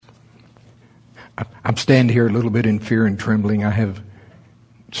I'm standing here a little bit in fear and trembling. I'm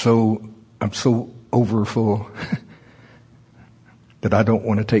so overfull that I don't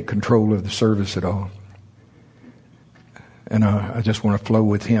want to take control of the service at all. And I just want to flow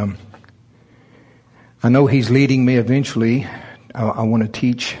with Him. I know He's leading me eventually. I want to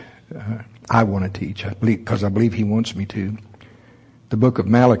teach. I want to teach. Because I believe He wants me to. The book of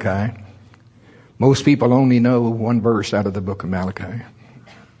Malachi. Most people only know one verse out of the book of Malachi.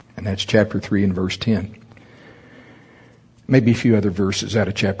 And that's chapter 3 and verse 10. Maybe a few other verses out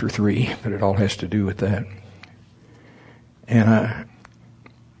of chapter 3, but it all has to do with that. And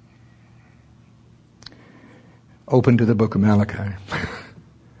open to the book of Malachi.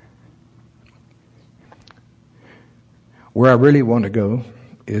 Where I really want to go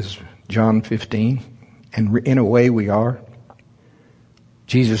is John 15. And in a way we are.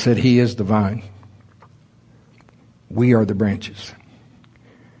 Jesus said He is the vine. We are the branches.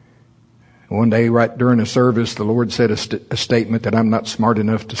 One day, right during a service, the Lord said a statement that I'm not smart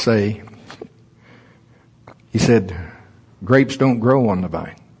enough to say. He said, grapes don't grow on the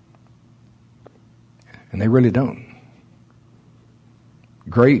vine. And they really don't.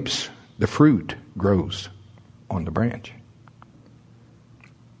 Grapes, the fruit, grows on the branch.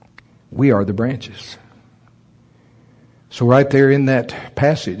 We are the branches. So right there in that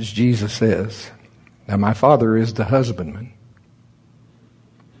passage, Jesus says, now my Father is the husbandman.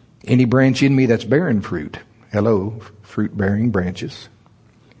 Any branch in me that's bearing fruit, hello, fruit-bearing branches.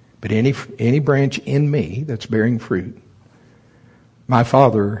 But any branch in me that's bearing fruit, my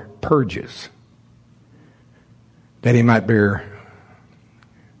Father purges, that you might bear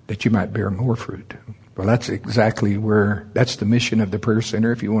more fruit. Well, that's exactly that's the mission of the prayer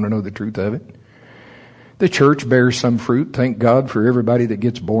center, if you want to know the truth of it. The church bears some fruit. Thank God for everybody that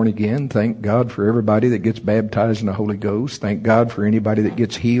gets born again. Thank God for everybody that gets baptized in the Holy Ghost. Thank God for anybody that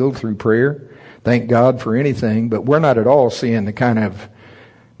gets healed through prayer. Thank God for anything. But we're not at all seeing the kind of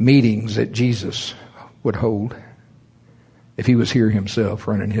meetings that Jesus would hold if He was here Himself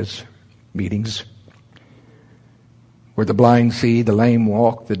running His meetings. Where the blind see, the lame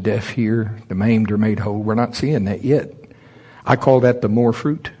walk, the deaf hear, the maimed are made whole. We're not seeing that yet. I call that the more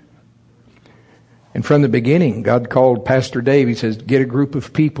fruit. And from the beginning, God called Pastor Dave. He says, get a group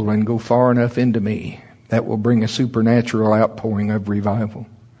of people and go far enough into me. That will bring a supernatural outpouring of revival.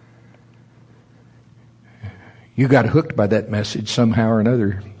 You got hooked by that message somehow or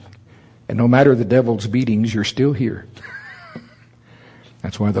another. And no matter the devil's beatings, you're still here.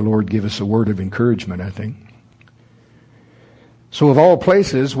 That's why the Lord gave us a word of encouragement, I think. So of all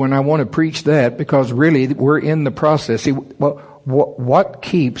places, when I want to preach that, because really we're in the process. See, what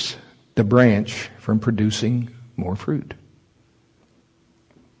keeps the branch from producing more fruit?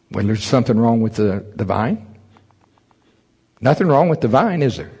 Well, there's something wrong with the vine. Nothing wrong with the vine,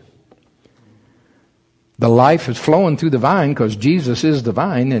 is there? The life is flowing through the vine because Jesus is the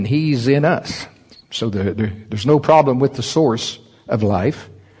vine and He's in us. So there's no problem with the source of life.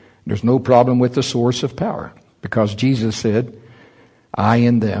 There's no problem with the source of power, because Jesus said, I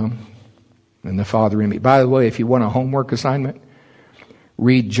in them and the Father in me. By the way, if you want a homework assignment,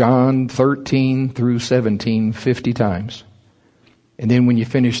 read John 13 through 17 50 times. And then when you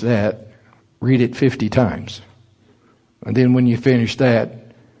finish that, read it 50 times. And then when you finish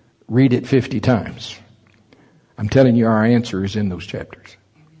that, read it 50 times. I'm telling you, our answer is in those chapters.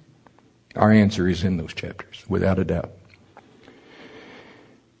 Our answer is in those chapters, without a doubt.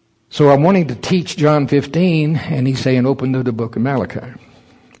 So I'm wanting to teach John 15, and he's saying open to the book of Malachi.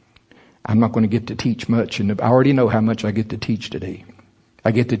 I'm not going to get to teach much, and I already know how much I get to teach today.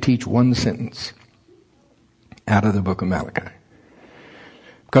 I get to teach one sentence out of the book of Malachi.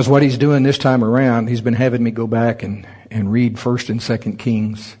 Because what he's doing this time around, he's been having me go back and read 1st and 2nd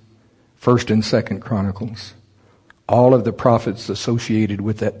Kings, 1st and 2nd Chronicles, all of the prophets associated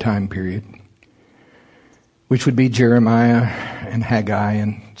with that time period, which would be Jeremiah and Haggai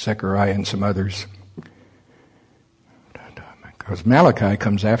and Zechariah and some others. Because Malachi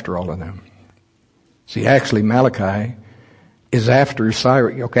comes after all of them. See, actually Malachi is after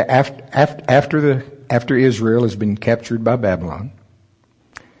Cyrus. Okay, after Israel has been captured by Babylon,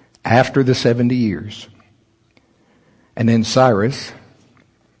 after the 70 years, and then Cyrus,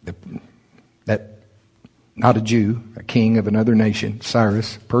 not a Jew, a king of another nation,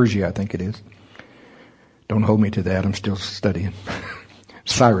 Cyrus, Persia, I think it is. Don't hold me to that. I'm still studying.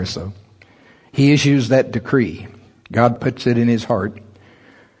 Cyrus, though, he issues that decree. God puts it in his heart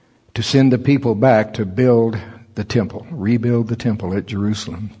to send the people back to build the temple, rebuild the temple at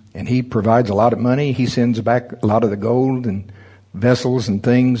Jerusalem. And he provides a lot of money. He sends back a lot of the gold and vessels and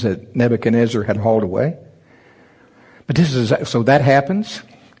things that Nebuchadnezzar had hauled away. But so that happens.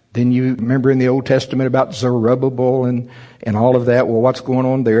 Then you remember in the Old Testament about Zerubbabel and all of that. Well, what's going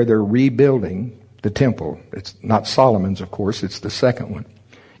on there? They're rebuilding the temple. It's not Solomon's, of course. It's the second one.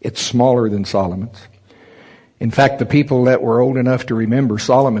 It's smaller than Solomon's. In fact, the people that were old enough to remember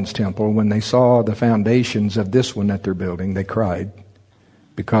Solomon's temple, when they saw the foundations of this one that they're building, they cried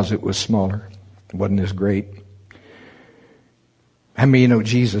because it was smaller. It wasn't as great. How many of you know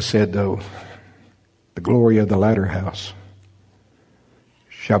Jesus said, though, the glory of the latter house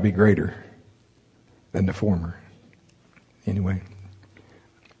shall be greater than the former. Anyway.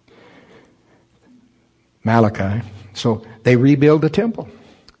 Malachi. So they rebuild the temple.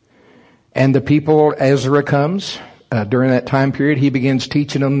 And the people, Ezra comes during that time period. He begins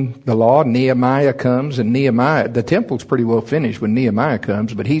teaching them the law. Nehemiah comes, and Nehemiah, the temple's pretty well finished when Nehemiah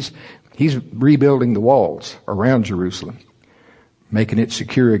comes, but he's rebuilding the walls around Jerusalem, making it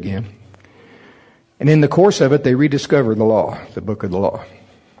secure again. And in the course of it, they rediscover the law, the book of the law.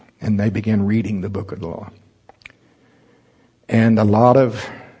 And they begin reading the book of the law. And a lot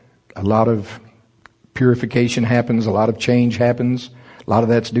of purification happens, a lot of change happens. A lot of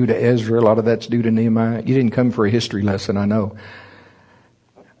that's due to Ezra, a lot of that's due to Nehemiah. You didn't come for a history lesson, I know.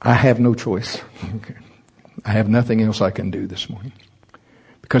 I have no choice. Okay. I have nothing else I can do this morning.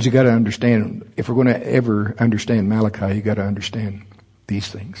 Because you got to understand, if we're going to ever understand Malachi, you got to understand these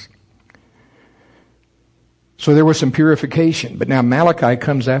things. So there was some purification, but now Malachi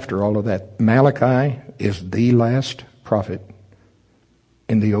comes after all of that. Malachi is the last prophet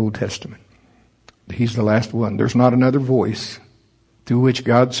in the Old Testament. He's the last one. There's not another voice through which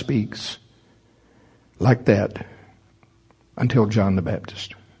God speaks like that until John the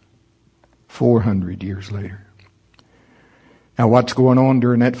Baptist, 400 years later. Now what's going on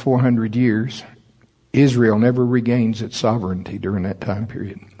during that 400 years? Israel never regains its sovereignty during that time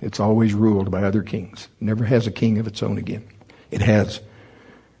period. It's always ruled by other kings. It never has a king of its own again. It has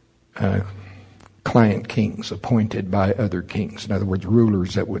client kings appointed by other kings. In other words,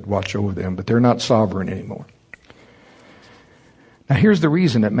 rulers that would watch over them, but they're not sovereign anymore. Now here's the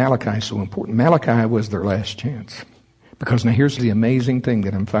reason that Malachi is so important. Malachi was their last chance. Because now here's the amazing thing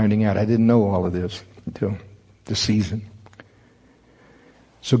that I'm finding out. I didn't know all of this until the season.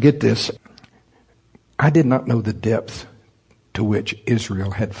 So get this. I did not know the depth to which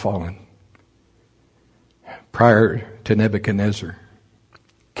Israel had fallen prior to Nebuchadnezzar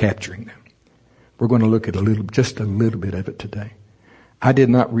capturing them. We're going to look at just a little bit of it today. I did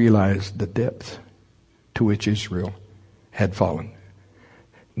not realize the depth to which Israel had fallen.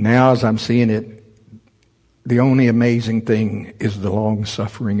 Now, as I'm seeing it, the only amazing thing is the long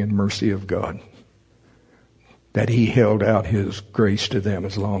suffering and mercy of God. That He held out His grace to them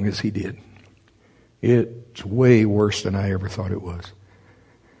as long as He did. It's way worse than I ever thought it was.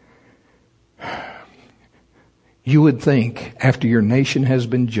 You would think after your nation has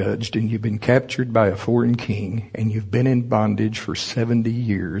been judged and you've been captured by a foreign king and you've been in bondage for 70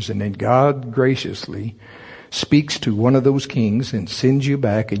 years and then God graciously speaks to one of those kings and sends you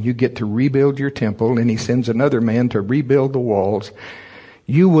back and you get to rebuild your temple and He sends another man to rebuild the walls.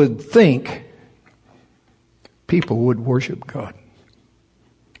 You would think people would worship God.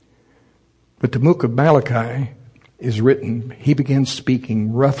 But the book of Malachi is written, he begins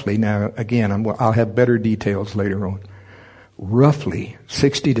speaking roughly, now again, I'll have better details later on, roughly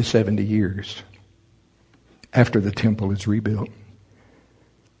 60 to 70 years after the temple is rebuilt.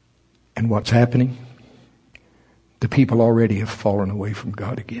 And what's happening? The people already have fallen away from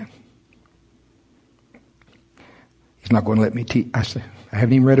God again. He's not going to let me teach. I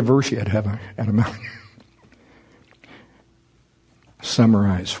haven't even read a verse yet, have I? Out of Malachi.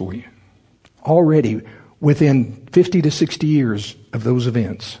 Summarize for you. Already, within 50 to 60 years of those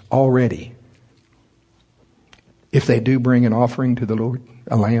events, already, if they do bring an offering to the Lord,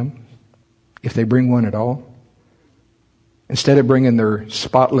 a lamb, if they bring one at all, instead of bringing their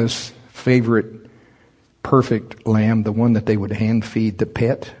spotless, favorite, perfect lamb, the one that they would hand feed the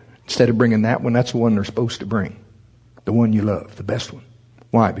pet, instead of bringing that one, that's the one they're supposed to bring. The one you love, the best one.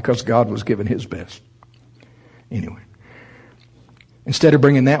 Why? Because God was given His best. Anyway. Instead of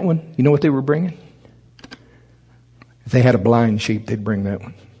bringing that one, you know what they were bringing? If they had a blind sheep, they'd bring that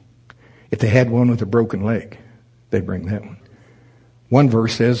one. If they had one with a broken leg, they'd bring that one. One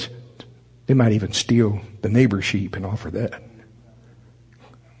verse says they might even steal the neighbor's sheep and offer that.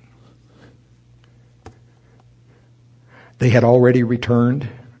 They had already returned,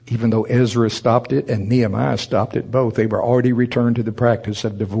 even though Ezra stopped it and Nehemiah stopped it both. They were already returned to the practice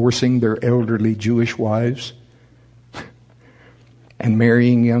of divorcing their elderly Jewish wives and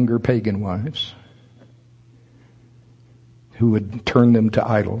marrying younger pagan wives who would turn them to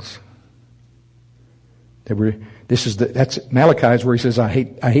idols. They That's Malachi is where he says, I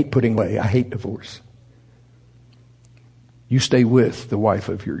hate putting away. I hate divorce. You stay with the wife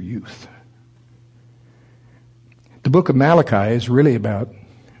of your youth. The book of Malachi is really about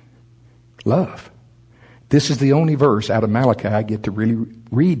love. This is the only verse out of Malachi I get to really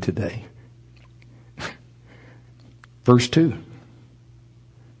read today. Verse 2.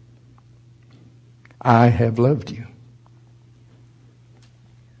 I have loved you.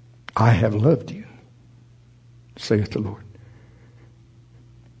 I have loved you, saith the Lord.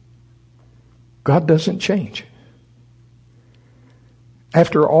 God doesn't change.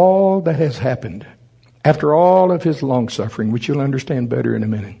 After all that has happened, after all of his long-suffering, which you'll understand better in a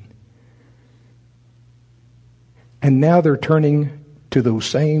minute, and now they're turning to those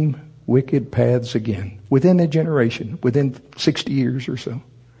same wicked paths again, within a generation, within 60 years or so.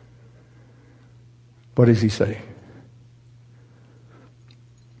 What does he say?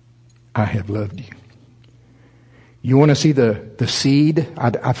 I have loved you. You want to see the seed?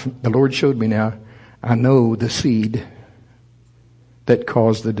 The Lord showed me now. I know the seed that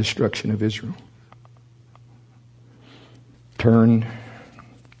caused the destruction of Israel. Turn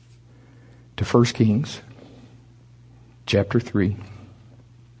to 1 Kings chapter 3.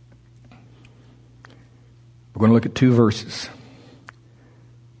 We're going to look at 2 verses.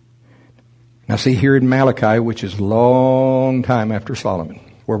 Now see, here in Malachi, which is a long time after Solomon,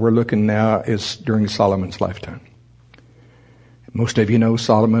 where we're looking now is during Solomon's lifetime. Most of you know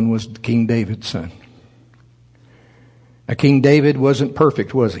Solomon was King David's son. Now, King David wasn't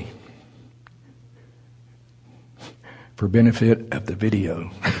perfect, was he? For benefit of the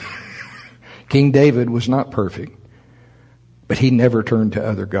video. King David was not perfect, but he never turned to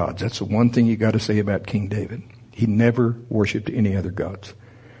other gods. That's the one thing you got to say about King David. He never worshipped any other gods.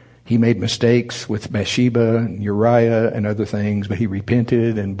 He made mistakes with Bathsheba and Uriah and other things, but he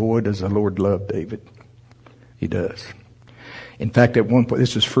repented, and boy, does the Lord love David. He does. In fact, at one point,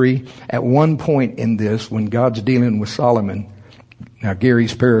 this is free, at one point in this, when God's dealing with Solomon, now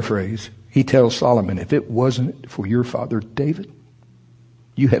Gary's paraphrase, he tells Solomon, if it wasn't for your father David,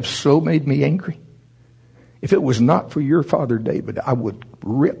 you have so made me angry. If it was not for your father David, I would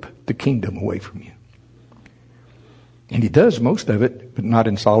rip the kingdom away from you. And he does most of it, but not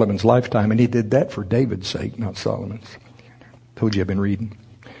in Solomon's lifetime. And he did that for David's sake, not Solomon's. Told you I've been reading.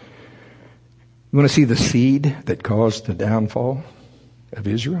 You want to see the seed that caused the downfall of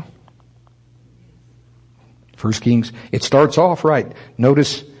Israel? 1 Kings. It starts off right.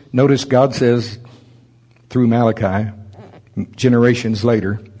 Notice God says through Malachi, generations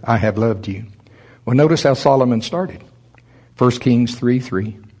later, I have loved you. Well, notice how Solomon started. 1 Kings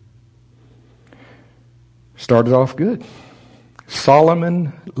 3:3. Started off good.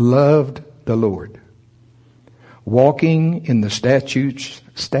 Solomon loved the Lord, walking in the statutes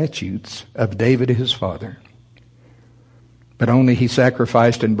of David his father. But only he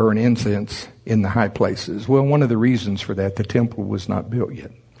sacrificed and burned incense in the high places. Well, one of the reasons for that, the temple was not built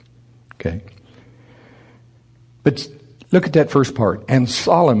yet. Okay. But look at that first part. And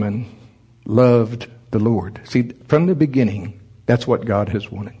Solomon loved the Lord. See, from the beginning, that's what God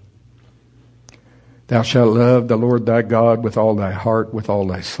has wanted. Thou shalt love the Lord thy God with all thy heart, with all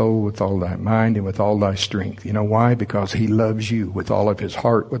thy soul, with all thy mind, and with all thy strength. You know why? Because he loves you with all of his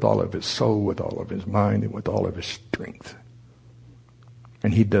heart, with all of his soul, with all of his mind, and with all of his strength.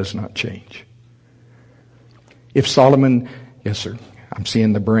 And he does not change. If Solomon, yes sir, I'm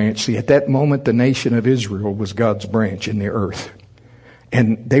seeing the branch. See, at that moment, the nation of Israel was God's branch in the earth.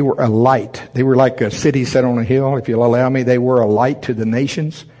 And they were a light. They were like a city set on a hill, if you'll allow me. They were a light to the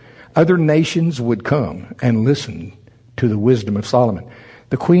nations. Other nations would come and listen to the wisdom of Solomon.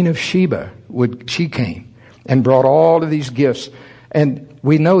 The Queen of Sheba, she came and brought all of these gifts. And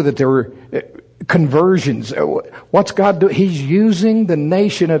we know that there were conversions. What's God doing? He's using the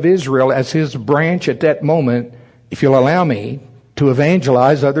nation of Israel as his branch at that moment, if you'll allow me, to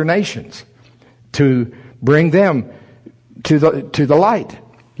evangelize other nations, to bring them to the light.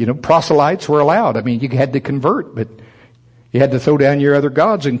 You know, proselytes were allowed. I mean, you had to convert, but you had to throw down your other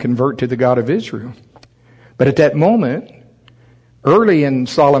gods and convert to the God of Israel. But at that moment, early in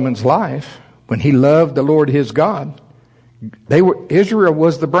Solomon's life, when he loved the Lord his God, Israel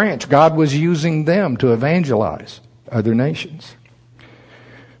was the branch. God was using them to evangelize other nations.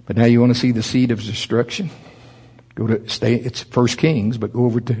 But now you want to see the seed of destruction? It's 1 Kings, but go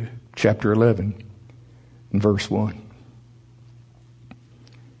over to chapter 11 and verse 1.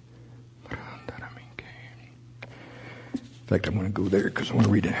 In fact, I'm going to go there because I want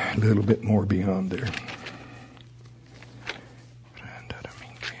to read a little bit more beyond there.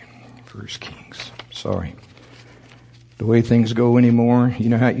 1 Kings. Sorry. The way things go anymore, you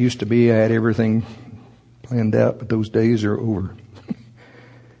know how it used to be, I had everything planned out, but those days are over.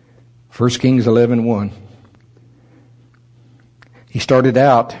 1 Kings 11:1. He started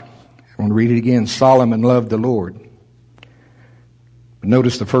out, I want to read it again, Solomon loved the Lord.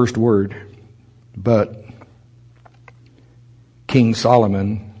 Notice the first word, but King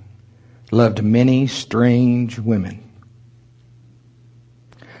Solomon loved many strange women,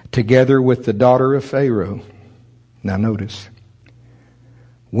 together with the daughter of Pharaoh. Now notice,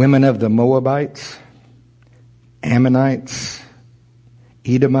 women of the Moabites, Ammonites,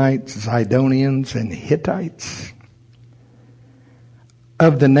 Edomites, Zidonians, and Hittites,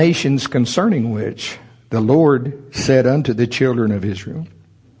 of the nations concerning which the Lord said unto the children of Israel,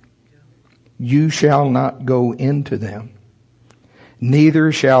 you shall not go into them,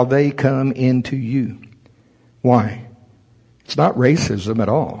 neither shall they come into you. Why? It's not racism at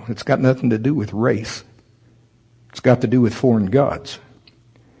all. It's got nothing to do with race. It's got to do with foreign gods.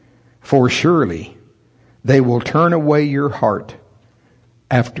 For surely they will turn away your heart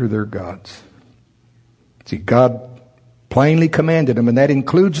after their gods. See, God plainly commanded them, and that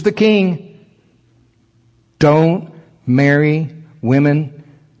includes the king. Don't marry women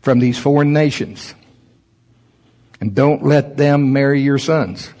from these foreign nations. And don't let them marry your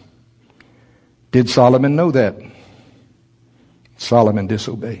sons. Did Solomon know that? Solomon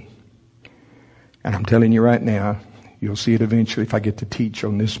disobeyed. And I'm telling you right now, you'll see it eventually if I get to teach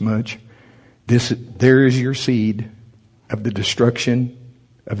on this much. There is your seed of the destruction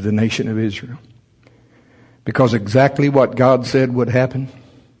of the nation of Israel. Because exactly what God said would happen,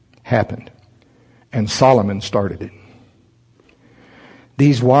 happened. And Solomon started it.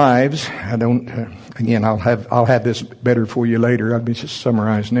 These wives, I'll have this better for you later. I'll just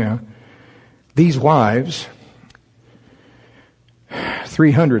summarize now. These wives,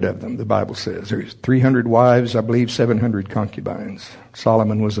 300 of them, the Bible says. There's 300 wives, I believe 700 concubines.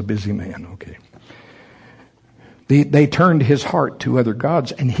 Solomon was a busy man, okay. They turned his heart to other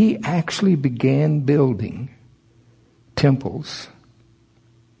gods, and he actually began building temples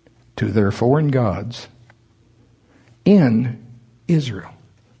to their foreign gods in Israel.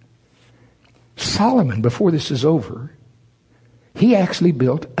 Solomon, before this is over, he actually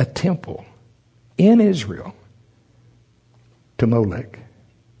built a temple in Israel to Molech.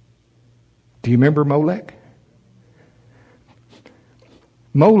 Do you remember Molech?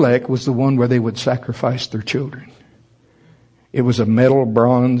 Molech was the one where they would sacrifice their children. It was a metal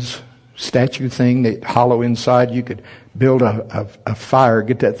bronze statue thing that hollow inside. You could build a fire,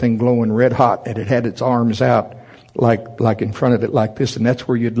 get that thing glowing red hot, and it had its arms out like in front of it like this, and that's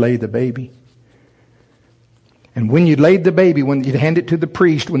where you'd lay the baby. And when you laid the baby, when you'd hand it to the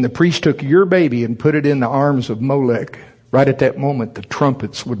priest, when the priest took your baby and put it in the arms of Molech, right at that moment the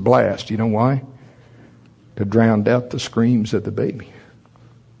trumpets would blast. You know why? To drown out the screams of the baby.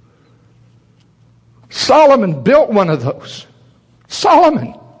 Solomon built one of those.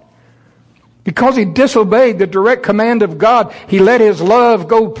 Solomon. Because he disobeyed the direct command of God, he let his love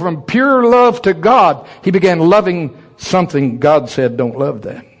go from pure love to God. He began loving something God said, don't love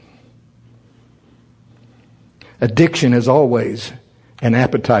that. Addiction is always an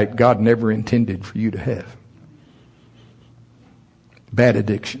appetite God never intended for you to have. Bad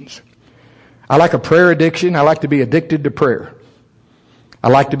addictions. I like a prayer addiction. I like to be addicted to prayer. I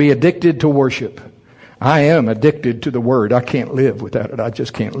like to be addicted to worship. I am addicted to the Word. I can't live without it. I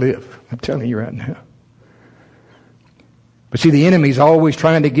just can't live. I'm telling you right now. But see, the enemy's always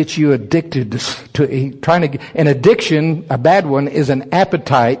trying to get you addicted an addiction, a bad one, is an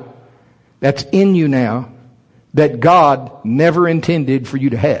appetite that's in you now that God never intended for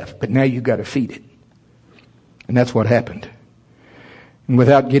you to have. But now you've got to feed it. And that's what happened. And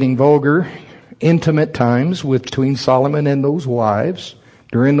without getting vulgar, intimate times between Solomon and those wives,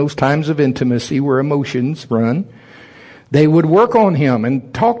 during those times of intimacy where emotions run, they would work on him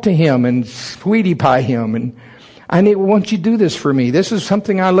and talk to him and sweetie pie him. And won't you do this for me? This is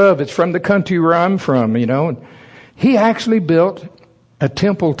something I love. It's from the country where I'm from, you know. And he actually built a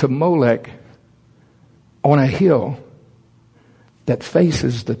temple to Molech on a hill that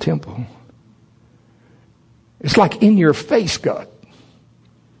faces the temple. It's like in your face, God.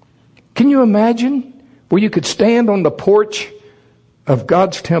 Can you imagine where you could stand on the porch of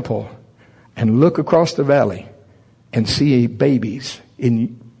God's temple and look across the valley and see babies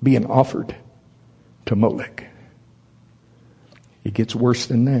being offered to Molech? It gets worse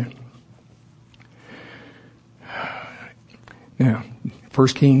than that. Now, 1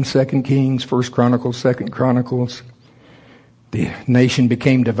 Kings, 2 Kings, 1 Chronicles, 2 Chronicles. The nation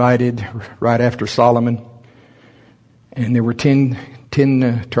became divided right after Solomon. And there were 10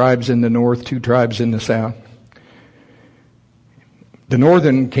 tribes in the north, 2 tribes in the south. The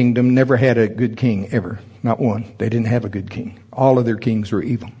northern kingdom never had a good king, ever. Not one. They didn't have a good king. All of their kings were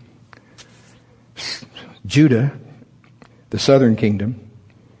evil. Judah, the southern kingdom,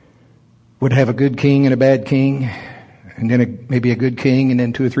 would have a good king and a bad king, and then maybe a good king and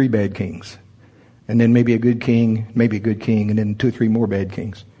then 2 or 3 bad kings. And then maybe a good king, and then 2 or 3 more bad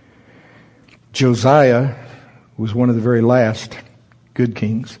kings. Josiah was one of the very last good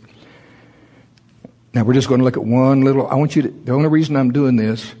kings. Now we're just going to look at one little, the only reason I'm doing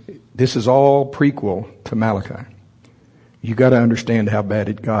this is all prequel to Malachi. You got to understand how bad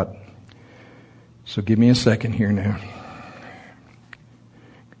it got. So give me a second here now.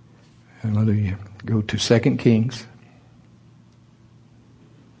 Hallelujah. Go to 2 Kings,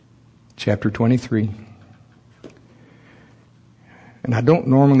 chapter 23. And I don't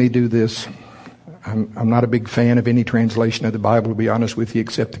normally do this. I'm not a big fan of any translation of the Bible, to be honest with you,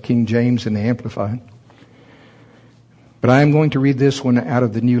 except the King James and the Amplified. But I am going to read this one out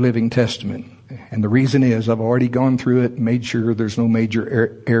of the New Living Testament. And the reason is I've already gone through it and made sure there's no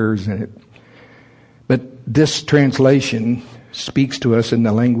major errors in it. But this translation speaks to us in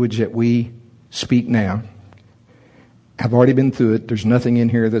the language that we speak now. I've already been through it. There's nothing in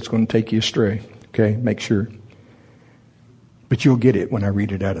here that's going to take you astray. Okay, make sure. But you'll get it when I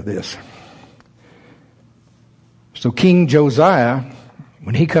read it out of this. So King Josiah,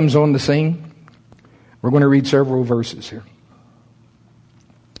 when he comes on the scene, we're going to read several verses here.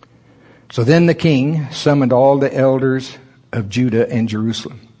 So then the king summoned all the elders of Judah and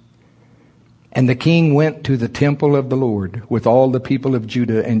Jerusalem. And the king went to the temple of the Lord with all the people of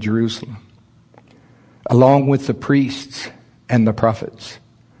Judah and Jerusalem, along with the priests and the prophets,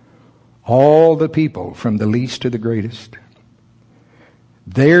 all the people from the least to the greatest.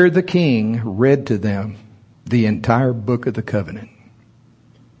 There the king read to them the entire book of the covenant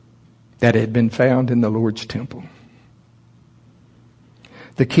that had been found in the Lord's temple.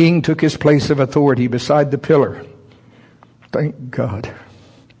 The king took his place of authority beside the pillar. Thank God.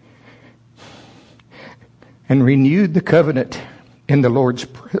 And renewed the covenant in the Lord's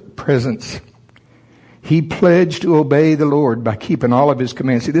presence. He pledged to obey the Lord by keeping all of his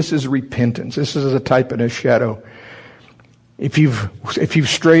commands. See, this is repentance. This is a type and a shadow. If you've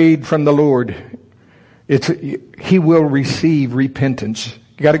strayed from the Lord, he will receive repentance.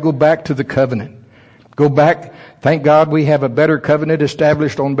 You got to go back to the covenant. Go back. Thank God we have a better covenant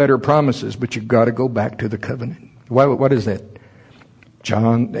established on better promises, but you've got to go back to the covenant. What is that?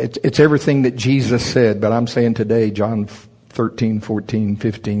 John, it's everything that Jesus said, but I'm saying today, John 13, 14,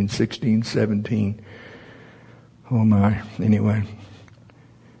 15, 16, 17. Oh my. Anyway.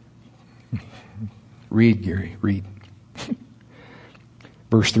 Read, Gary, read.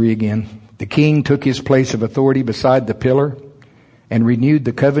 Verse 3 again. The king took his place of authority beside the pillar and renewed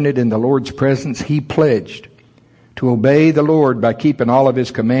the covenant in the Lord's presence. He pledged to obey the Lord by keeping all of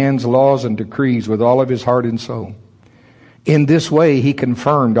his commands, laws, and decrees with all of his heart and soul. In this way, he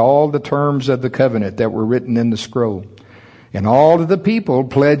confirmed all the terms of the covenant that were written in the scroll. And all of the people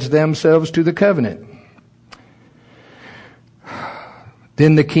pledged themselves to the covenant.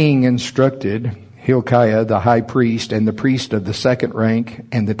 Then the king instructed Hilkiah, the high priest, and the priest of the second rank,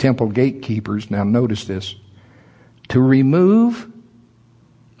 and the temple gatekeepers, now notice this, to remove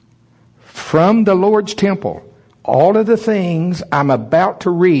from the Lord's temple all of the things I'm about to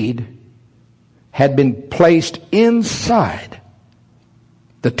read had been placed inside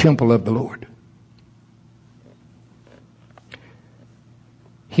the temple of the Lord.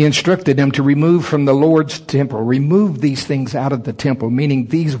 He instructed them to remove from the Lord's temple, remove these things out of the temple, meaning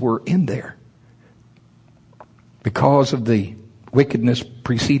these were in there because of the wickedness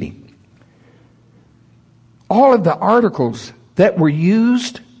preceding. All of the articles that were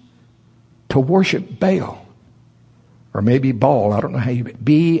used to worship Baal, or maybe Baal, I don't know how you,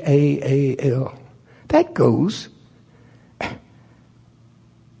 B-A-A-L. That goes.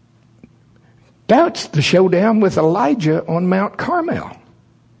 That's the showdown with Elijah on Mount Carmel.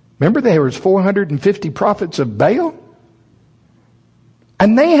 Remember there was 450 prophets of Baal?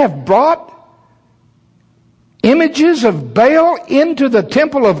 And they have brought images of Baal into the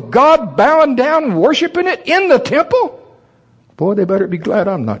temple of God, bowing down and worshiping it in the temple? Boy, they better be glad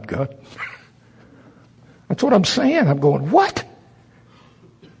I'm not God. That's what I'm saying. I'm going, what?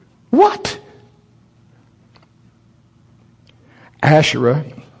 What? Asherah,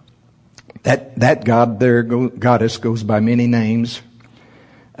 that god there, goddess, goes by many names.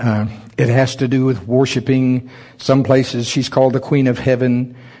 It has to do with worshiping. Some places she's called the Queen of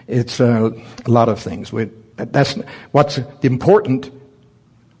Heaven. It's a lot of things. That's what's important.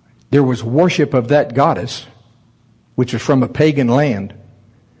 There was worship of that goddess, which is from a pagan land,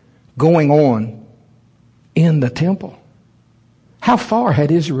 going on in the temple. How far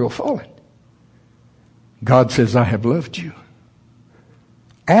had Israel fallen? God says, I have loved you.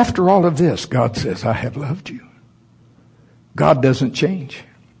 After all of this, God says, I have loved you. God doesn't change.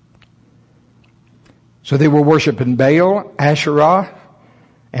 So they were worshiping Baal, Asherah,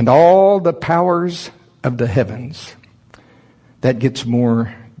 and all the powers of the heavens. That gets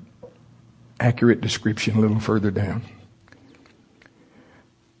more accurate description a little further down.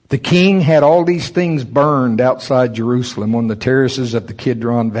 The king had all these things burned outside Jerusalem on the terraces of the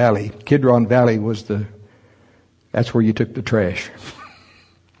Kidron Valley. Kidron Valley was that's where you took the trash.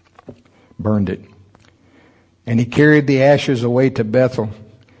 Burned it. And he carried the ashes away to Bethel.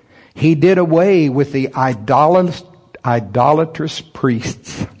 He did away with the idolatrous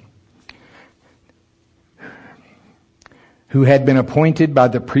priests who had been appointed by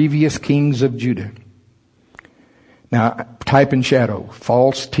the previous kings of Judah. Now, type and shadow,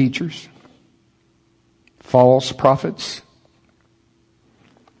 false teachers, false prophets.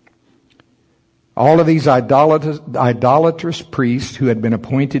 All of these idolatrous priests who had been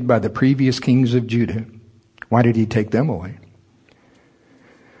appointed by the previous kings of Judah. Why did he take them away?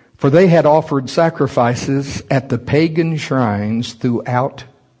 For they had offered sacrifices at the pagan shrines throughout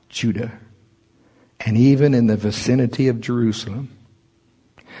Judah and even in the vicinity of Jerusalem.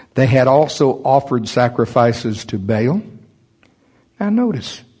 They had also offered sacrifices to Baal. Now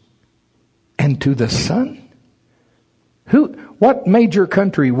notice, and to the sun. What major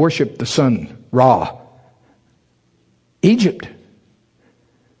country worshipped the sun, Ra? Egypt.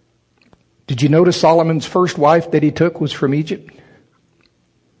 Did you notice Solomon's first wife that he took was from Egypt?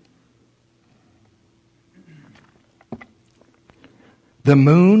 The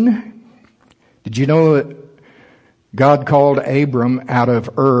moon. Did you know that God called Abram out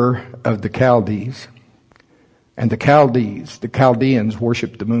of Ur of the Chaldees? And the Chaldeans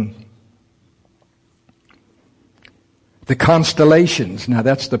worshiped the moon. The constellations. Now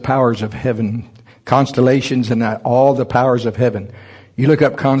that's the powers of heaven. Constellations and all the powers of heaven. You look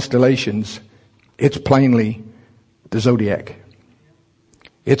up constellations, it's plainly the zodiac.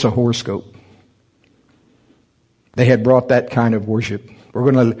 It's a horoscope. They had brought that kind of worship.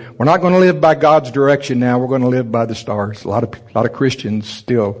 We're not going to live by God's direction now. We're going to live by the stars. A lot of Christians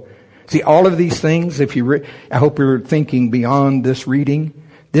still see all of these things. I hope you're thinking beyond this reading.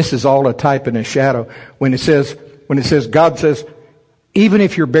 This is all a type and a shadow. When it says God says, even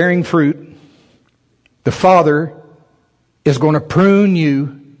if you're bearing fruit, the Father is going to prune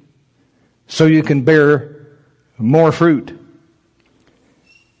you so you can bear more fruit.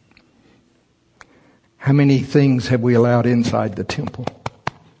 How many things have we allowed inside the temple?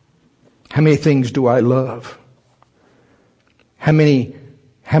 How many things do I love? How many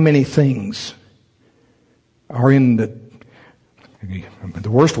things are in the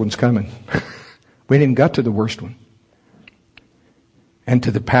worst one's coming. We ain't even got to the worst one. And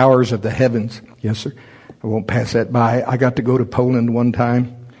to the powers of the heavens. Yes, sir. I won't pass that by. I got to go to Poland one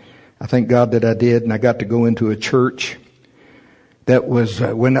time. I thank God that I did, and I got to go into a church that was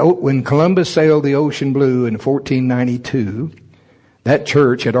when Columbus sailed the ocean blue in 1492. That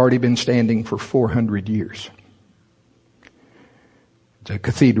church had already been standing for 400 years. It's a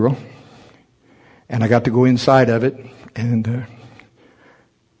cathedral, and I got to go inside of it, and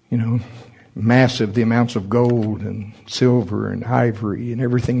massive the amounts of gold and silver and ivory and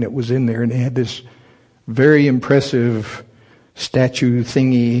everything that was in there, and they had this very impressive statue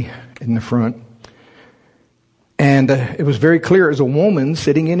thingy in the front. And it was very clear. It was a woman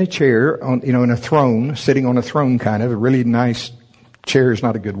sitting in a chair, in a throne, sitting on a throne kind of, a really nice chair is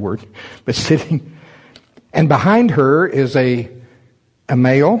not a good word, but sitting. And behind her is a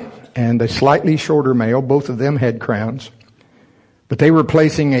male and a slightly shorter male. Both of them had crowns, but they were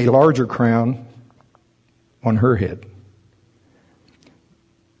placing a larger crown on her head.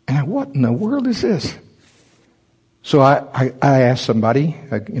 And what in the world is this? So I asked somebody,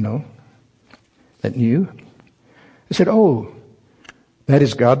 that knew. I said, oh, that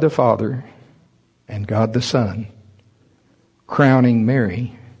is God the Father and God the Son crowning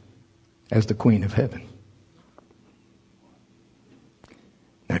Mary as the Queen of Heaven.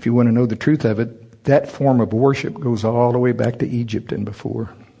 Now, if you want to know the truth of it, that form of worship goes all the way back to Egypt and before.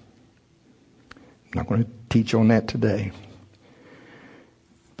 I'm not going to teach on that today.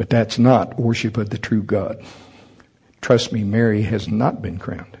 But that's not worship of the true God. Trust me, Mary has not been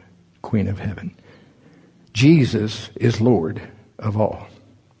crowned Queen of Heaven. Jesus is Lord of all.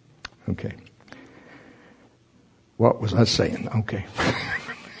 Okay. What was I saying? Okay.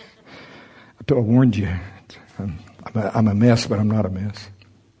 I warned you. I'm a mess, but I'm not a mess.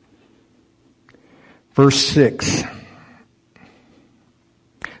 Verse 6.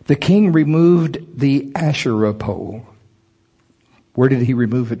 The king removed the Asherah pole. Where did he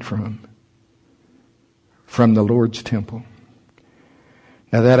remove it from? From the Lord's temple.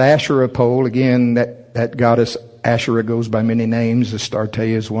 Now that Asherah pole, again, that goddess Asherah goes by many names. Astarte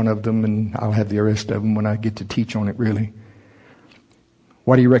is one of them, and I'll have the rest of them when I get to teach on it, really.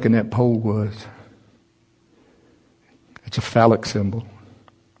 What do you reckon that pole was? It's a phallic symbol.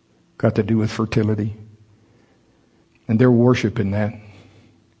 Got to do with fertility. And they're worshiping that.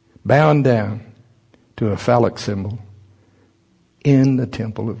 Bound down to a phallic symbol in the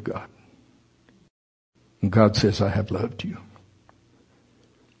temple of God. And God says, I have loved you.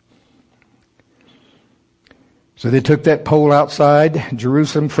 So they took that pole outside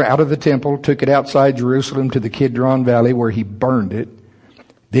Jerusalem, out of the temple, took it outside Jerusalem to the Kidron Valley where he burned it.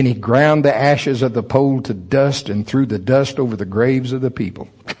 Then he ground the ashes of the pole to dust and threw the dust over the graves of the people.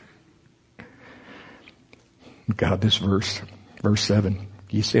 God, this verse 7.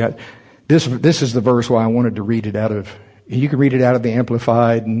 You see, this is the verse why I wanted to read it out of. You can read it out of the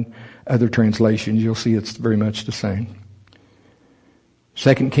Amplified and other translations. You'll see it's very much the same.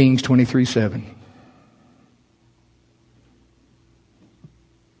 2 Kings 23:7.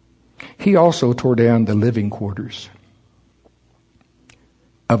 He also tore down the living quarters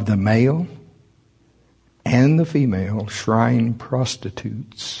of the male and the female shrine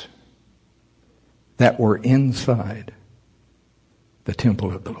prostitutes that were inside the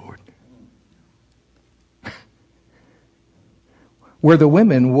temple of the Lord. Where the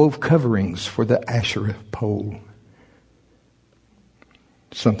women wove coverings for the Asherah pole.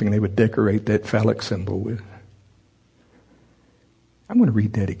 Something they would decorate that phallic symbol with. I'm going to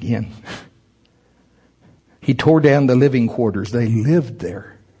read that again. He tore down the living quarters. They lived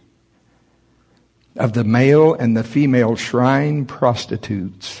there. Of the male and the female shrine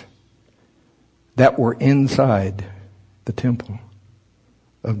prostitutes that were inside the temple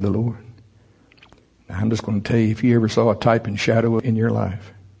of the Lord. Now, I'm just going to tell you, if you ever saw a type and shadow in your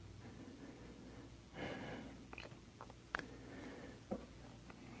life,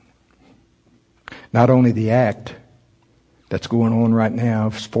 not only the act that's going on right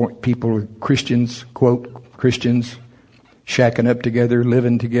now, people, Christians, quote, Christians, shacking up together,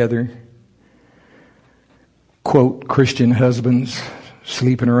 living together, quote, Christian husbands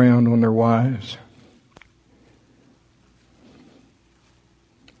sleeping around on their wives.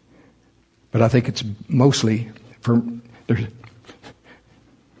 But I think it's mostly there's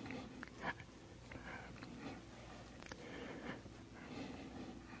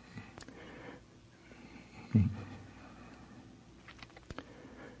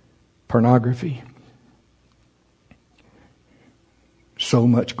pornography. So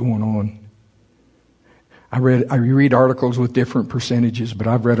much going on. I read articles with different percentages, but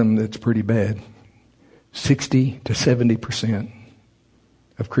I've read them that's pretty bad. 60 to 70%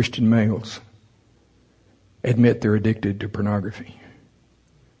 of Christian males admit they're addicted to pornography.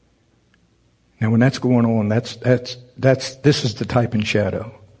 Now, when that's going on, this is the type and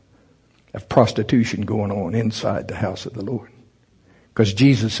shadow of prostitution going on inside the house of the Lord. Because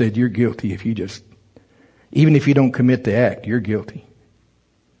Jesus said you're guilty if you even if you don't commit the act, you're guilty.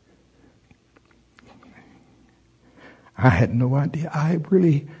 I had no idea. I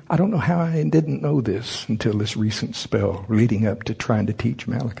don't know how I didn't know this until this recent spell leading up to trying to teach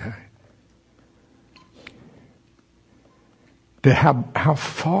Malachi. How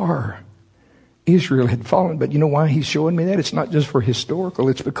far Israel had fallen. But you know why he's showing me that? It's not just for historical.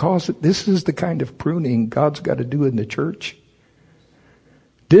 It's because this is the kind of pruning God's got to do in the church.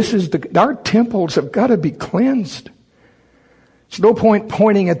 Our temples have got to be cleansed. It's no point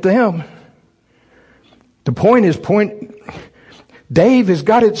pointing at them. The point is Dave has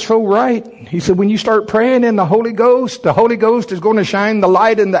got it so right. He said when you start praying in the Holy Ghost is going to shine the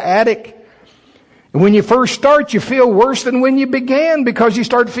light in the attic. And when you first start, you feel worse than when you began because you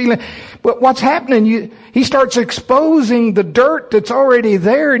start feeling, but what's happening? He starts exposing the dirt that's already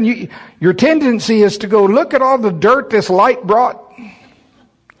there, and your tendency is to go, look at all the dirt this light brought.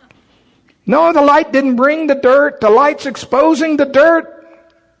 No, the light didn't bring the dirt. The light's exposing the dirt.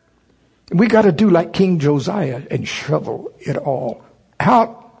 We got to do like King Josiah and shovel it all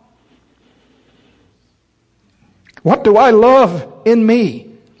out. What do I love in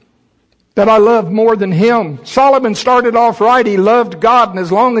me that I love more than him? Solomon started off right. He loved God, and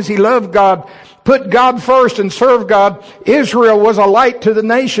as long as he loved God, put God first and served God, Israel was a light to the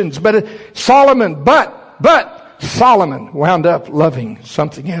nations. But Solomon wound up loving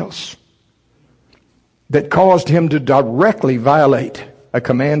something else that caused him to directly violate a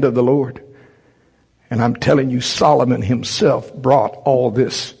command of the Lord. And I'm telling you, Solomon himself brought all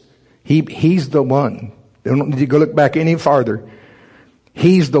this. He's the one. You don't need to go look back any farther.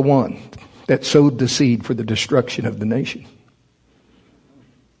 He's the one that sowed the seed for the destruction of the nation.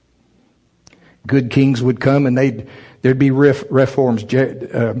 Good kings would come and there'd be reforms.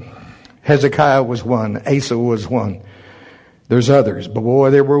 Hezekiah was one. Asa was one. There's others. But boy,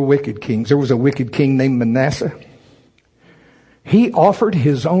 there were wicked kings. There was a wicked king named Manasseh. He offered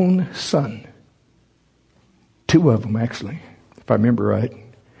his own son. 2 of them, actually, if I remember right.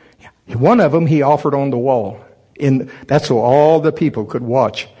 One of them he offered on the wall. That's so all the people could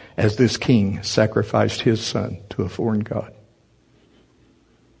watch as this king sacrificed his son to a foreign god.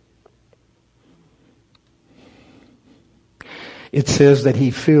 It says that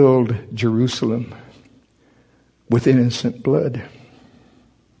he filled Jerusalem with innocent blood.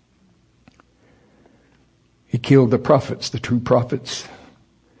 He killed the prophets, the true prophets.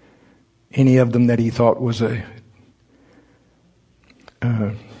 Any of them that he thought was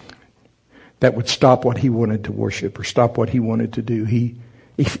that would stop what he wanted to worship or stop what he wanted to do.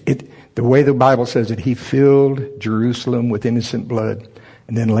 The way the Bible says it, he filled Jerusalem with innocent blood.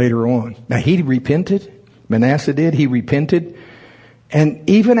 And then later on, now he repented. Manasseh did. He repented. And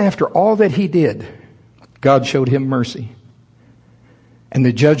even after all that he did, God showed him mercy. And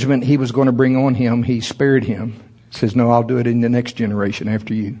the judgment he was going to bring on him, he spared him. He says, no, I'll do it in the next generation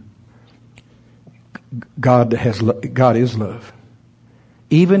after you. God is love.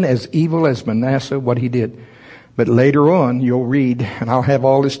 Even as evil as Manasseh, what he did. But later on, you'll read, and I'll have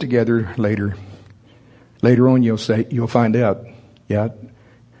all this together later. Later on, you'll find out, yeah,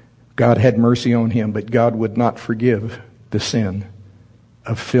 God had mercy on him, but God would not forgive the sin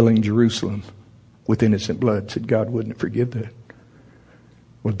of filling Jerusalem with innocent blood. Said God wouldn't forgive that.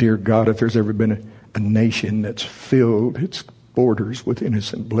 Well, dear God, if there's ever been a nation that's filled its borders with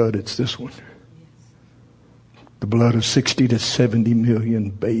innocent blood, it's this one. The blood of 60 to 70 million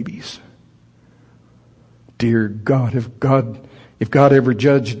babies. Dear God, if God ever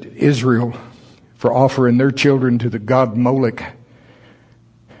judged Israel for offering their children to the god Molech,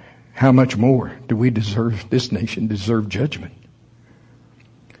 how much more do we deserve, this nation deserve judgment?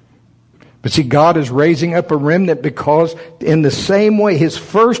 But see, God is raising up a remnant because in the same way, his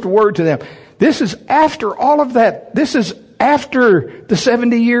first word to them, this is after all of that. This is after the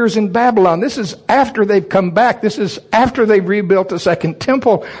 70 years in Babylon. This is after they've come back. This is after they've rebuilt the second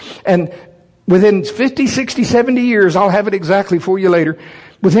temple. And within 50, 60, 70 years, I'll have it exactly for you later,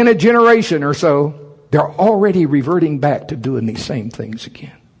 within a generation or so, they're already reverting back to doing these same things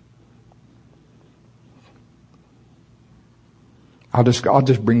again. I'll just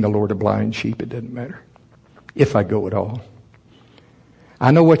bring the Lord a blind sheep. It doesn't matter. If I go at all.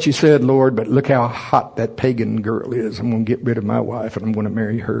 I know what you said, Lord, but look how hot that pagan girl is. I'm going to get rid of my wife and I'm going to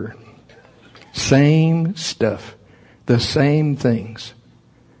marry her. Same stuff. The same things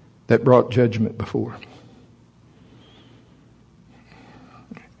that brought judgment before.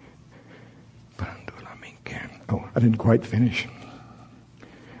 Oh, I didn't quite finish.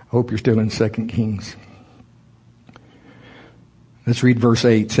 I hope you're still in 2 Kings. Let's read verse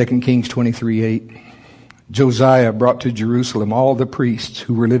 8, 2 Kings 23:8. Josiah brought to Jerusalem all the priests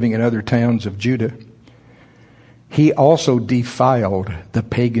who were living in other towns of Judah. He also defiled the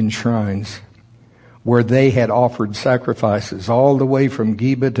pagan shrines where they had offered sacrifices all the way from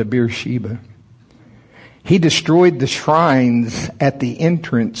Geba to Beersheba. He destroyed the shrines at the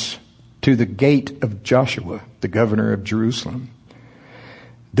entrance to the gate of Joshua, the governor of Jerusalem.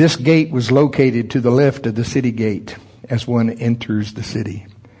 This gate was located to the left of the city gate as one enters the city.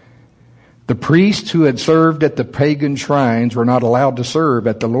 The priests who had served at the pagan shrines were not allowed to serve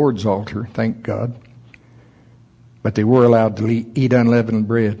at the Lord's altar, thank God. But they were allowed to eat unleavened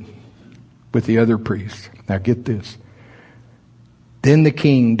bread with the other priests. Now get this. Then the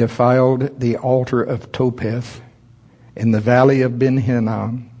king defiled the altar of Topeth in the valley of Ben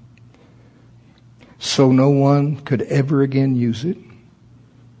Hinnom, so no one could ever again use it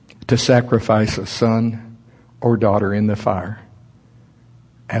to sacrifice a son or daughter in the fire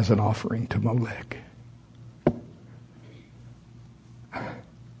as an offering to Molech.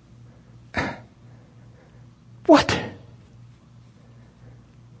 What?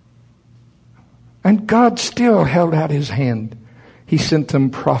 And God still held out his hand. He sent them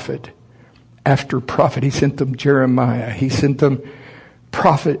prophet after prophet. He sent them Jeremiah. He sent them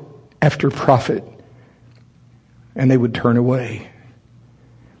prophet after prophet. And they would turn away.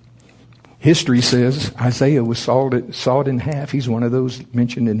 History says Isaiah was sawed in half. He's one of those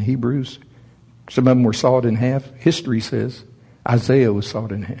mentioned in Hebrews. Some of them were sawed in half. History says Isaiah was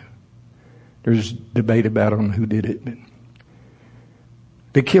sawed in half. There's debate about on who did it. But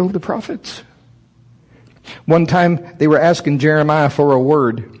they killed the prophets. One time they were asking Jeremiah for a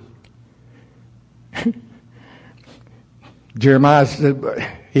word. Jeremiah said,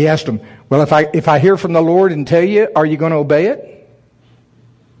 he asked him, well, if I hear from the Lord and tell you, are you going to obey it?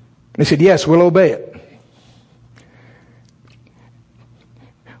 They said, yes, we'll obey it.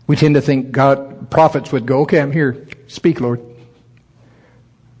 We tend to think prophets would go, okay, I'm here. Speak, Lord.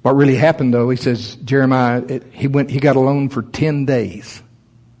 What really happened, though, he says, Jeremiah, he got alone for 10 days.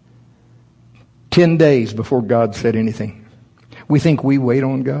 10 days before God said anything. We think we wait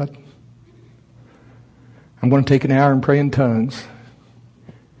on God. I'm going to take an hour and pray in tongues.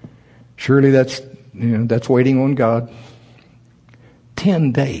 Surely that's waiting on God.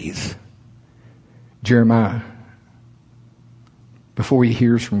 10 days, Jeremiah, before he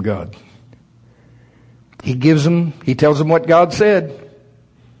hears from God. He tells them what God said.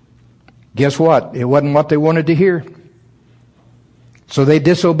 Guess what? It wasn't what they wanted to hear. So they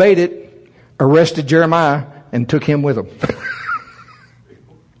disobeyed it, arrested Jeremiah, and took him with them.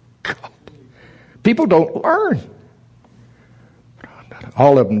 People don't learn.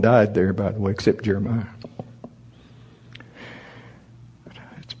 All of them died there, by the way, except Jeremiah.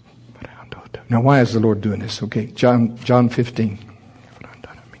 Now, why is the Lord doing this? Okay, John 15.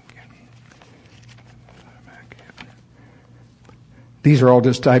 These are all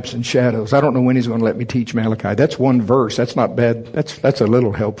just types and shadows. I don't know when he's going to let me teach Malachi. That's one verse. That's not bad. That's a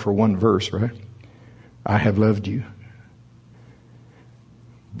little help for one verse, right? I have loved you.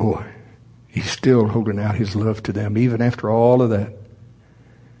 Boy, he's still holding out his love to them, even after all of that.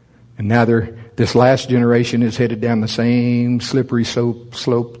 And now this last generation is headed down the same slippery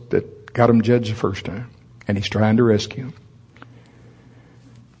slope that got him judged the first time. And he's trying to rescue them.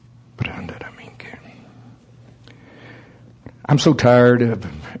 But I'm so tired of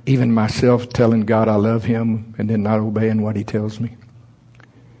even myself telling God I love him and then not obeying what he tells me.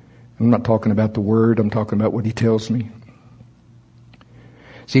 I'm not talking about the word. I'm talking about what he tells me.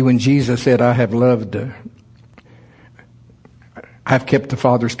 See, when Jesus said, I've kept the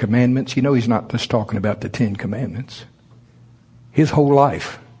Father's commandments, he's not just talking about the 10 commandments. His whole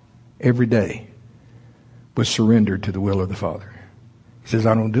life, every day, was surrendered to the will of the Father. He says,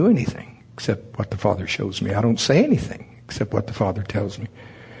 I don't do anything except what the Father shows me. I don't say anything except what the Father tells me.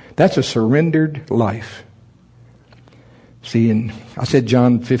 That's a surrendered life. See, and I said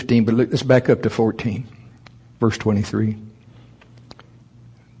John 15, but let's back up to 14, verse 23.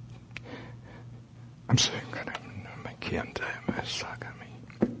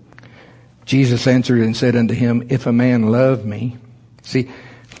 Jesus answered and said unto him, if a man love me. See,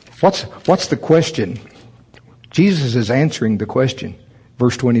 what's the question? Jesus is answering the question.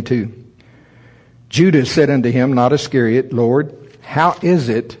 Verse 22. Judas said unto him, not Iscariot, Lord, how is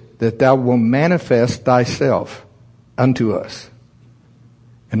it that thou wilt manifest thyself unto us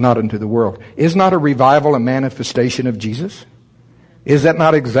and not unto the world? Is not a revival a manifestation of Jesus? Is that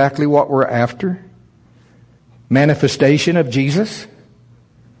not exactly what we're after? Manifestation of Jesus?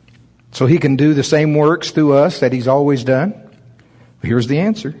 So he can do the same works through us that he's always done? Here's the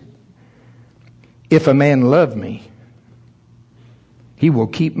answer. If a man love me, he will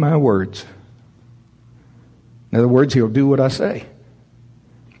keep my words. In other words, he'll do what I say.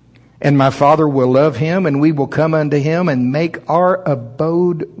 And my Father will love him, and we will come unto him and make our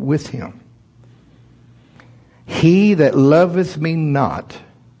abode with him. He that loveth me not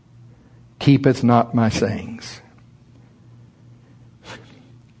keepeth not my sayings.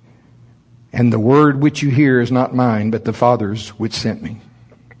 And the word which you hear is not mine, but the Father's which sent me.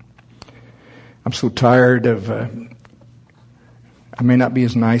 I'm so tired of... I may not be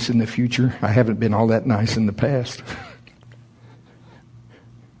as nice in the future. I haven't been all that nice in the past.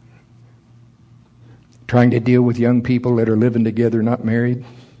 Trying to deal with young people that are living together, not married.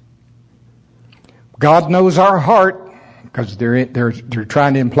 God knows our heart, because they're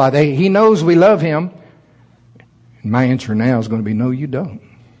trying to imply he knows we love him. And my answer now is going to be, no, you don't.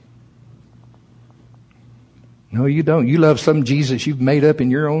 No, you don't. You love some Jesus you've made up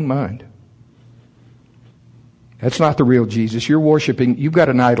in your own mind. That's not the real Jesus. You're worshiping, you've got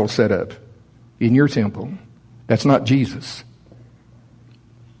an idol set up in your temple. That's not Jesus.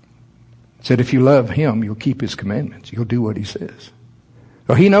 It said if you love him, you'll keep his commandments. You'll do what he says.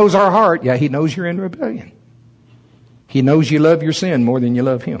 Well, he knows our heart. Yeah, he knows you're in rebellion. He knows you love your sin more than you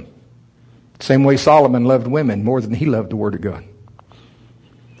love him. Same way Solomon loved women more than he loved the Word of God.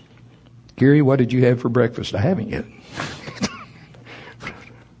 Gary, what did you have for breakfast? I haven't yet.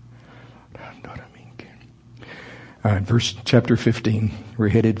 All right, chapter 15. We're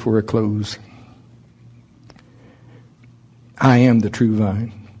headed for a close. I am the true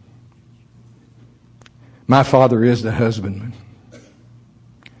vine. My Father is the husbandman.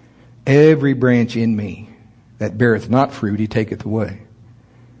 Every branch in me that beareth not fruit, he taketh away.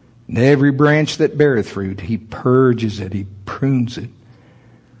 And every branch that beareth fruit, he purges it, he prunes it.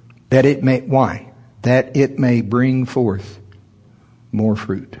 That it may, why? That it may bring forth more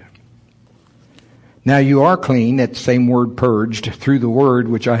fruit. Now you are clean, that same word purged, through the word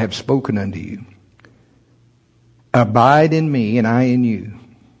which I have spoken unto you. Abide in me and I in you.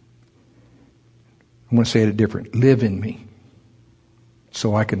 I'm going to say it different. Live in me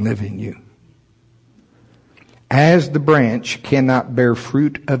so I can live in you. As the branch cannot bear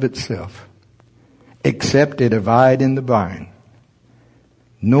fruit of itself, except it abide in the vine,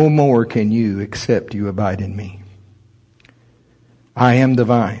 no more can you except you abide in me. I am the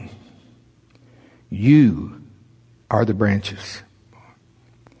vine. You are the branches.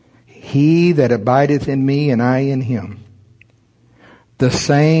 He that abideth in me and I in him, the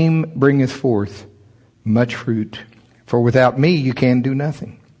same bringeth forth much fruit. For without me you can do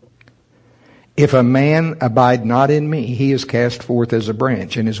nothing. If a man abide not in me, he is cast forth as a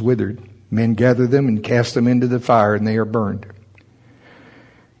branch and is withered. Men gather them and cast them into the fire, and they are burned.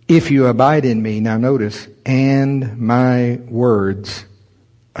 If you abide in me, now notice, and my words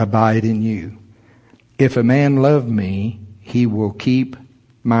abide in you. If a man love me, he will keep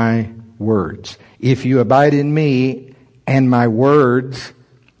my words. If you abide in me, and my words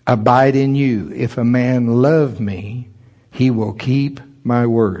abide in you. If a man love me, he will keep my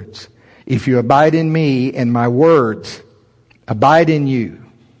words. If you abide in me, and my words abide in you,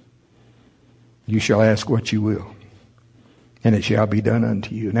 you shall ask what you will, and it shall be done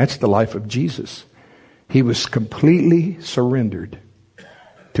unto you. And that's the life of Jesus. He was completely surrendered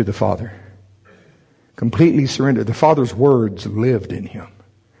to the Father. Completely surrendered. The Father's words lived in him.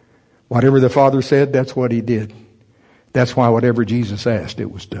 Whatever the Father said, that's what he did. That's why whatever Jesus asked,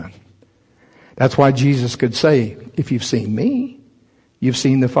 it was done. That's why Jesus could say, if you've seen me, you've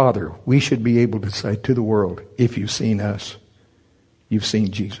seen the Father. We should be able to say to the world, if you've seen us, you've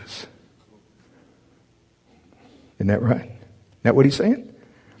seen Jesus. Isn't that right? Isn't that what he's saying?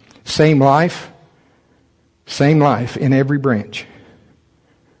 Same life in every branch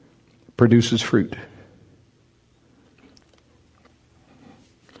produces fruit.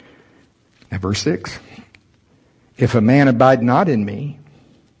 Now verse 6. If a man abide not in me,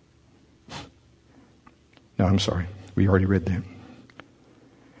 no, I'm sorry. We already read that.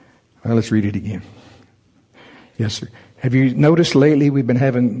 Well, let's read it again. Yes, sir. Have you noticed lately we've been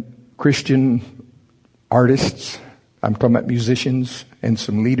having Christian artists, I'm talking about musicians and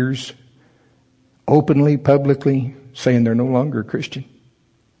some leaders, openly, publicly saying they're no longer a Christian?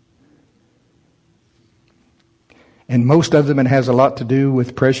 And most of them, it has a lot to do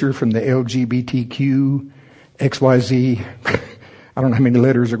with pressure from the LGBTQ, XYZ. I don't know how many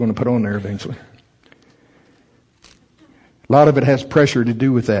letters they're going to put on there eventually. A lot of it has pressure to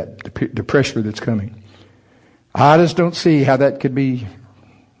do with that, the pressure that's coming. I just don't see how that could be,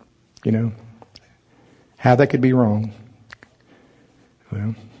 how that could be wrong.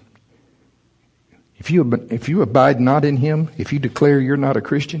 Well, if you abide not in him, if you declare you're not a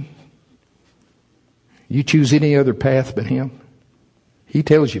Christian, you choose any other path but him, he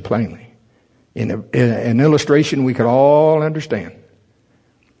tells you plainly. In an illustration we could all understand.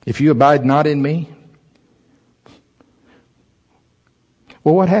 If you abide not in me,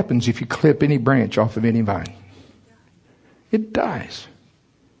 well, what happens if you clip any branch off of any vine? It dies.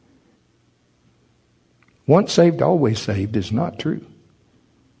 Once saved, always saved is not true.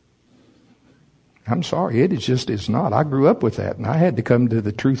 I'm sorry, it's not. I grew up with that, and I had to come to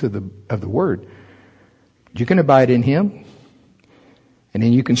the truth of the Word. You can abide in him, and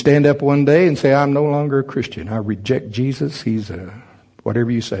then you can stand up one day and say, I'm no longer a Christian. I reject Jesus. He's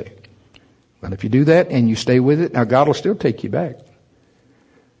whatever you say. Well, if you do that and you stay with it, now God will still take you back.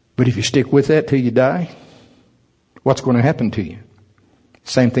 But if you stick with that till you die, what's going to happen to you?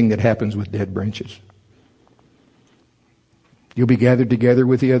 Same thing that happens with dead branches. You'll be gathered together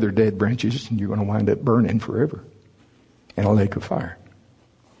with the other dead branches, and you're going to wind up burning forever in a lake of fire.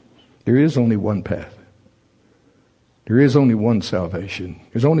 There is only one path. There is only one salvation.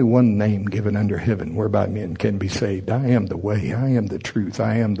 There's only one name given under heaven whereby men can be saved. I am the way. I am the truth.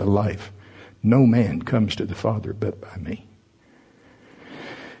 I am the life. No man comes to the Father but by me.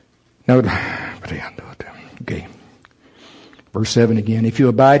 Now, okay. Verse 7 again. If you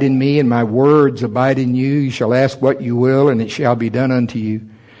abide in me and my words abide in you, you shall ask what you will and it shall be done unto you.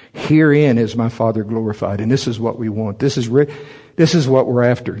 Herein is my Father glorified. And this is what we want. This is what we're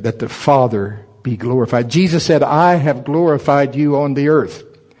after, that the Father be glorified. Jesus said, I have glorified you on the earth.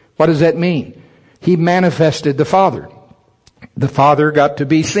 What does that mean? He manifested the Father. The Father got to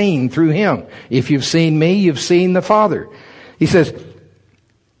be seen through him. If you've seen me, you've seen the Father. He says,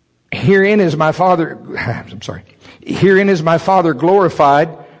 herein is my Father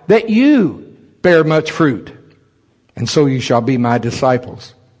glorified, that you bear much fruit, and so you shall be my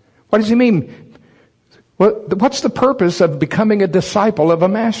disciples. What does he mean? What's the purpose of becoming a disciple of a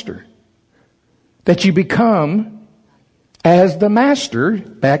master? that you become as the master.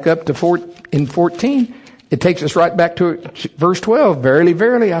 Back up to in 14. It takes us right back to verse 12. Verily,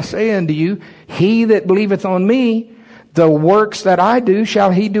 verily, I say unto you, he that believeth on me, the works that I do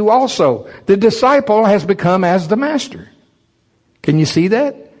shall he do also. The disciple has become as the master. Can you see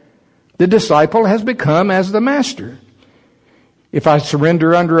that? The disciple has become as the master. If I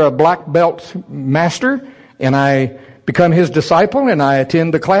surrender under a black belt master and I become his disciple and I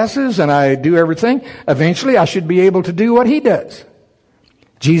attend the classes and I do everything, eventually I should be able to do what he does.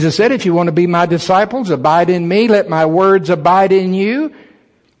 Jesus said, if you want to be my disciples, abide in me, let my words abide in you,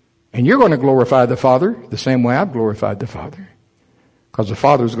 and you're going to glorify the Father the same way I've glorified the Father. Because the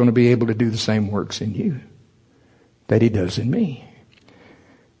Father is going to be able to do the same works in you that he does in me.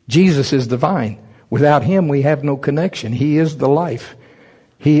 Jesus is the vine. Without him, we have no connection. He is the life.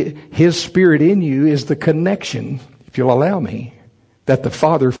 His Spirit in you is the connection, if you'll allow me, that the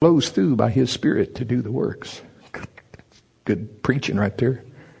Father flows through by his Spirit to do the works. Good preaching right there.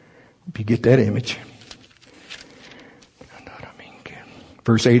 If you get that image.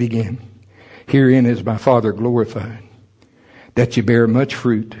 Verse 8 again. Herein is my Father glorified, that you bear much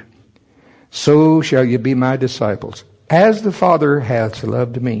fruit. So shall you be my disciples. As the Father hath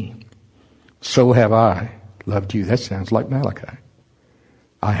loved me, so have I loved you. That sounds like Malachi.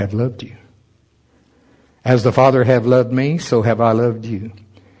 I have loved you. As the Father hath loved me, so have I loved you.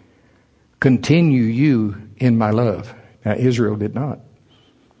 Continue you in my love. Now Israel did not.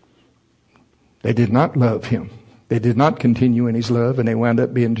 They did not love him. They did not continue in his love, and they wound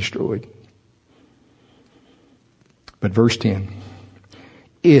up being destroyed. But verse 10,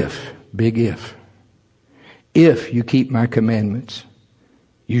 if, big if you keep my commandments,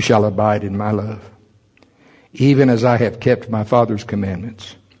 you shall abide in my love, even as I have kept my Father's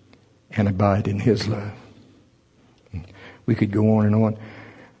commandments and abide in his love. We could go on and on.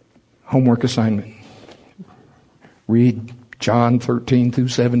 Homework assignment. Read John 13 through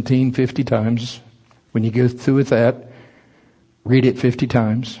 17 50 times. When you get through with that, read it 50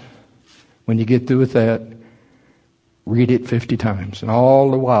 times. When you get through with that, read it 50 times. And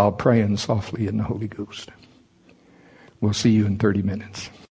all the while praying softly in the Holy Ghost. We'll see you in 30 minutes.